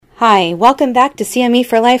Hi, welcome back to CME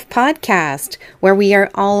for Life podcast, where we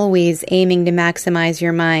are always aiming to maximize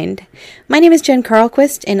your mind. My name is Jen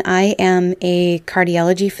Carlquist, and I am a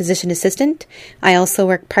cardiology physician assistant. I also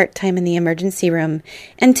work part-time in the emergency room.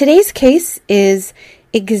 And today's case is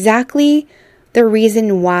exactly the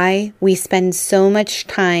reason why we spend so much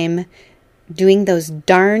time doing those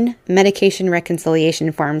darn medication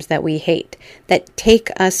reconciliation forms that we hate, that take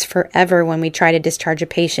us forever when we try to discharge a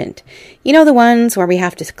patient. You know, the ones where we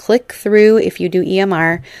have to click through, if you do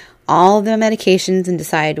EMR, all the medications and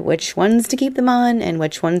decide which ones to keep them on and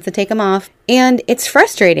which ones to take them off. And it's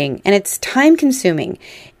frustrating and it's time consuming.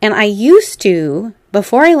 And I used to,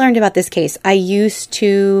 before I learned about this case, I used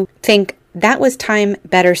to think that was time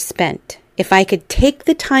better spent. If I could take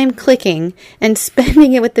the time clicking and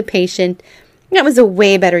spending it with the patient, that was a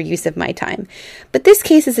way better use of my time. But this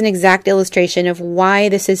case is an exact illustration of why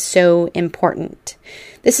this is so important.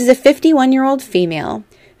 This is a 51-year-old female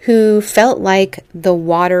who felt like the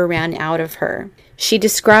water ran out of her. She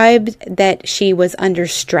described that she was under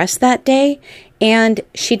stress that day, and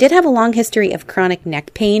she did have a long history of chronic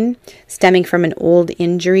neck pain stemming from an old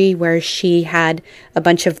injury where she had a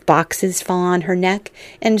bunch of boxes fall on her neck,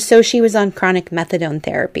 and so she was on chronic methadone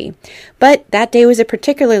therapy. But that day was a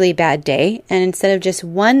particularly bad day, and instead of just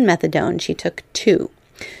one methadone, she took 2.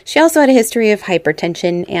 She also had a history of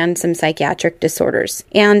hypertension and some psychiatric disorders.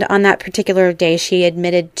 And on that particular day, she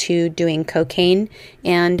admitted to doing cocaine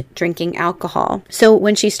and drinking alcohol. So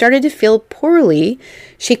when she started to feel poorly,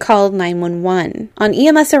 she called 911. On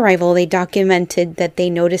EMS arrival, they documented that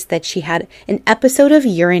they noticed that she had an episode of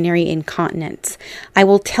urinary incontinence. I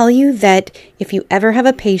will tell you that if you ever have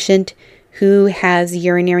a patient who has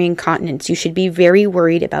urinary incontinence, you should be very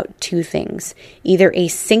worried about 2 things: either a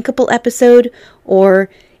syncopal episode or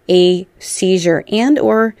a seizure, and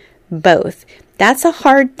or both. That's a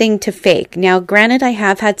hard thing to fake. Now, granted, I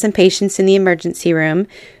have had some patients in the emergency room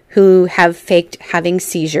who have faked having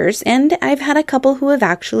seizures, and I've had a couple who have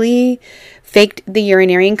actually faked the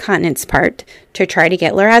urinary incontinence part to try to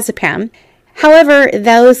get lorazepam. However,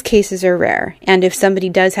 those cases are rare, and if somebody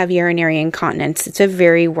does have urinary incontinence, it's a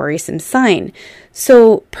very worrisome sign.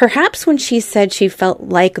 So perhaps when she said she felt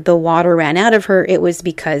like the water ran out of her, it was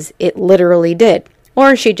because it literally did,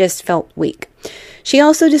 or she just felt weak. She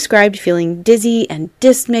also described feeling dizzy and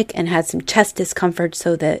dyspneic and had some chest discomfort,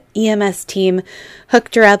 so the EMS team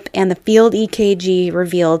hooked her up, and the field EKG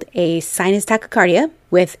revealed a sinus tachycardia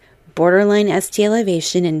with borderline ST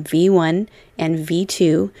elevation in V1 and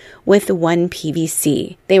V2 with 1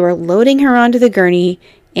 PVC. They were loading her onto the gurney,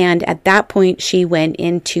 and at that point she went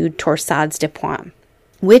into torsades de pointes,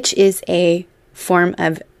 which is a form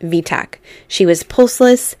of VTAC. She was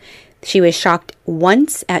pulseless. She was shocked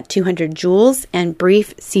once at 200 joules, and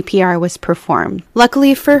brief CPR was performed.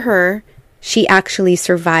 Luckily for her, she actually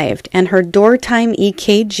survived, and her door time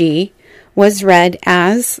EKG was read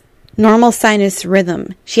as normal sinus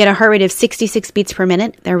rhythm. She had a heart rate of 66 beats per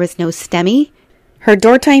minute. There was no STEMI. Her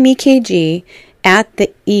door time EKG at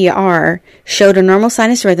the ER showed a normal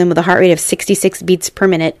sinus rhythm with a heart rate of 66 beats per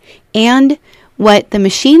minute and what the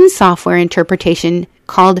machine software interpretation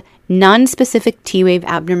called non-specific T-wave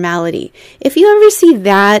abnormality. If you ever see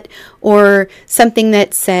that or something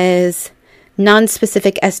that says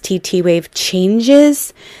non-specific ST wave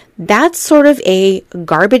changes, that's sort of a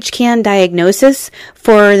garbage can diagnosis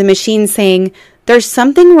for the machine saying there's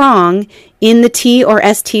something wrong in the T or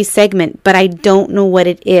ST segment, but I don't know what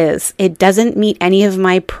it is. It doesn't meet any of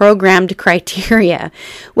my programmed criteria,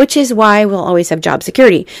 which is why we'll always have job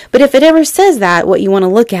security. But if it ever says that, what you want to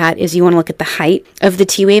look at is you want to look at the height of the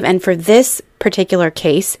T wave. And for this particular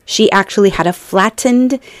case, she actually had a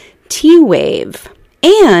flattened T wave.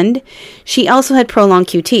 And she also had prolonged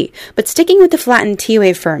QT. But sticking with the flattened T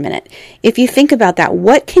wave for a minute, if you think about that,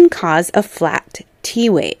 what can cause a flat T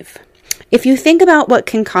wave? If you think about what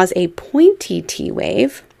can cause a pointy T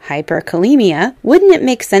wave, hyperkalemia, wouldn't it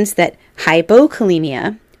make sense that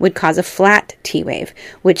hypokalemia would cause a flat T wave,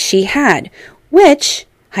 which she had, which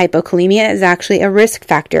hypokalemia is actually a risk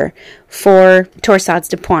factor for torsades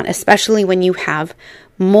de pointes, especially when you have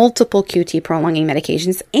multiple QT prolonging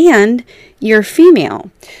medications and you're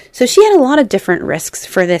female. So she had a lot of different risks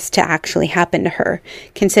for this to actually happen to her,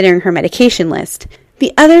 considering her medication list.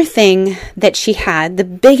 The other thing that she had, the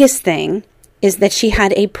biggest thing, is that she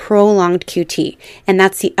had a prolonged QT. And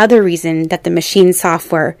that's the other reason that the machine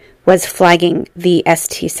software was flagging the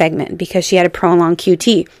ST segment, because she had a prolonged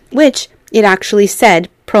QT, which it actually said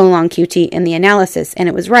prolonged QT in the analysis, and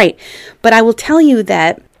it was right. But I will tell you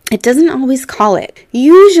that it doesn't always call it.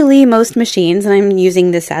 Usually most machines, and I'm using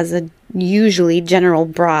this as a usually general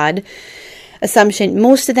broad assumption,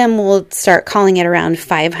 most of them will start calling it around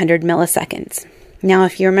 500 milliseconds. Now,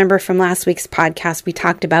 if you remember from last week's podcast, we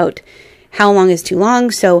talked about how long is too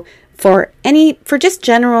long. So for just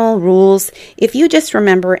general rules, if you just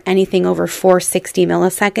remember anything over 460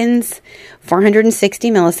 milliseconds,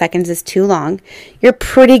 460 milliseconds is too long, you're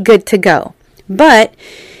pretty good to go. But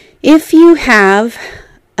if you have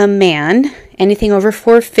a man, anything over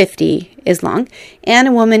 450 is long, and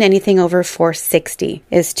a woman, anything over 460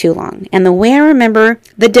 is too long. And the way I remember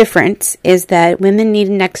the difference is that women need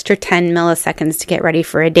an extra 10 milliseconds to get ready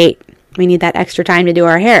for a date. We need that extra time to do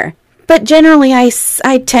our hair. But generally, I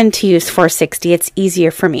tend to use 460. It's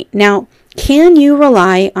easier for me. Now, can you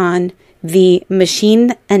rely on the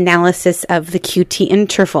machine analysis of the QT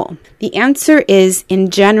interval? The answer is, in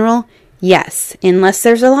general, yes. Unless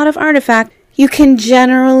there's a lot of artifact, you can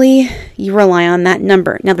generally rely on that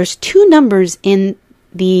number. Now, there's two numbers in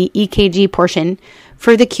the EKG portion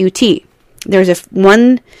for the QT. There's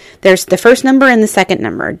the first number and the second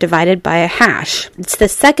number divided by a hash. It's the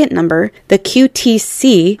second number, the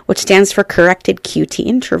QTC, which stands for corrected QT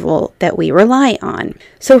interval, that we rely on.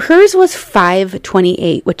 So hers was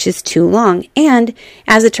 528, which is too long. And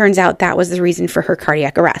as it turns out, that was the reason for her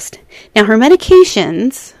cardiac arrest. Now, her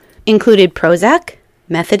medications included Prozac,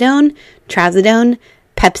 methadone, trazodone,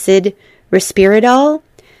 Pepcid, Risperdal,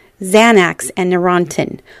 Xanax, and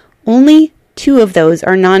Neurontin. Only two of those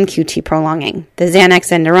are non-QT prolonging, the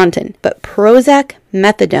Xanax and Neurontin. But Prozac,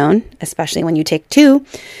 methadone, especially when you take two,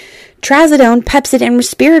 trazodone, Pepcid, and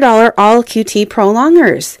Risperdal are all QT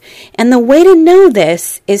prolongers. And the way to know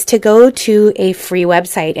this is to go to a free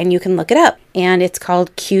website, and you can look it up. And it's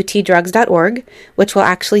called qtdrugs.org, which will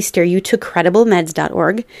actually steer you to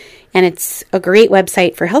crediblemeds.org. And it's a great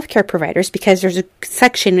website for healthcare providers because there's a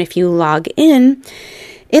section, if you log in,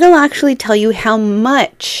 it'll actually tell you how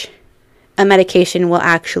much a medication will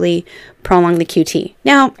actually prolong the QT.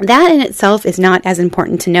 Now, that in itself is not as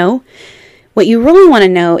important to know. What you really want to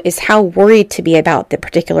know is how worried to be about the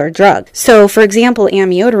particular drug. So, for example,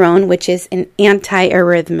 amiodarone, which is an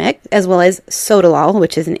antiarrhythmic, as well as sotalol,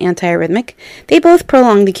 which is an antiarrhythmic, they both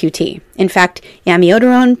prolong the QT. In fact,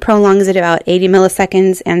 amiodarone prolongs it about 80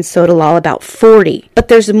 milliseconds and sotalol about 40. But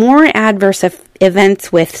there's more adverse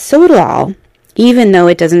events with sotalol, even though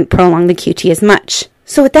it doesn't prolong the QT as much.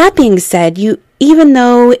 So with that being said, even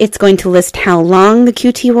though it's going to list how long the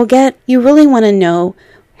QT will get, you really want to know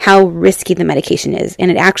how risky the medication is, and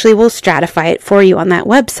it actually will stratify it for you on that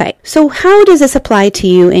website. So how does this apply to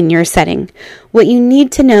you in your setting? What you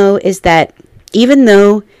need to know is that even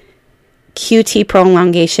though QT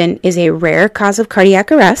prolongation is a rare cause of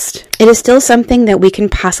cardiac arrest, it is still something that we can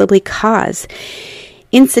possibly cause.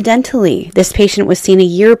 Incidentally, this patient was seen a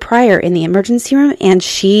year prior in the emergency room, and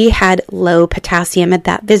she had low potassium at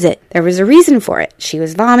that visit. There was a reason for it. She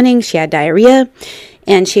was vomiting, she had diarrhea,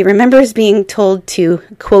 and she remembers being told to,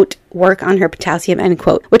 quote, work on her potassium, end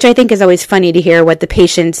quote, which I think is always funny to hear what the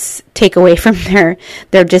patients take away from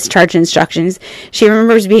their discharge instructions. She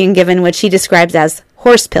remembers being given what she describes as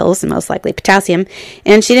horse pills, most likely potassium,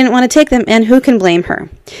 and she didn't want to take them, and who can blame her?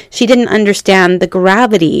 She didn't understand the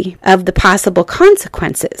gravity of the possible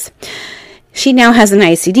consequences. She now has an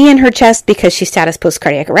ICD in her chest because she's status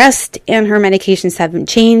post-cardiac arrest, and her medications haven't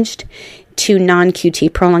changed to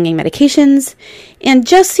non-QT prolonging medications. And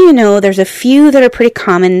just so you know, there's a few that are pretty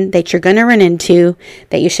common that you're going to run into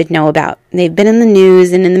that you should know about. They've been in the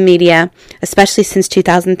news and in the media, especially since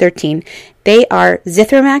 2013. They are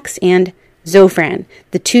Zithromax and Zofran,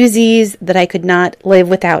 the two Z's that I could not live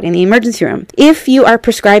without in the emergency room. If you are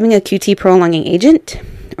prescribing a QT prolonging agent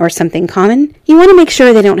or something common, you want to make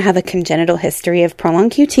sure they don't have a congenital history of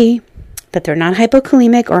prolonged QT, that they're not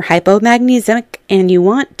hypokalemic or hypomagnesic, and you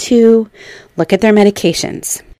want to look at their medications.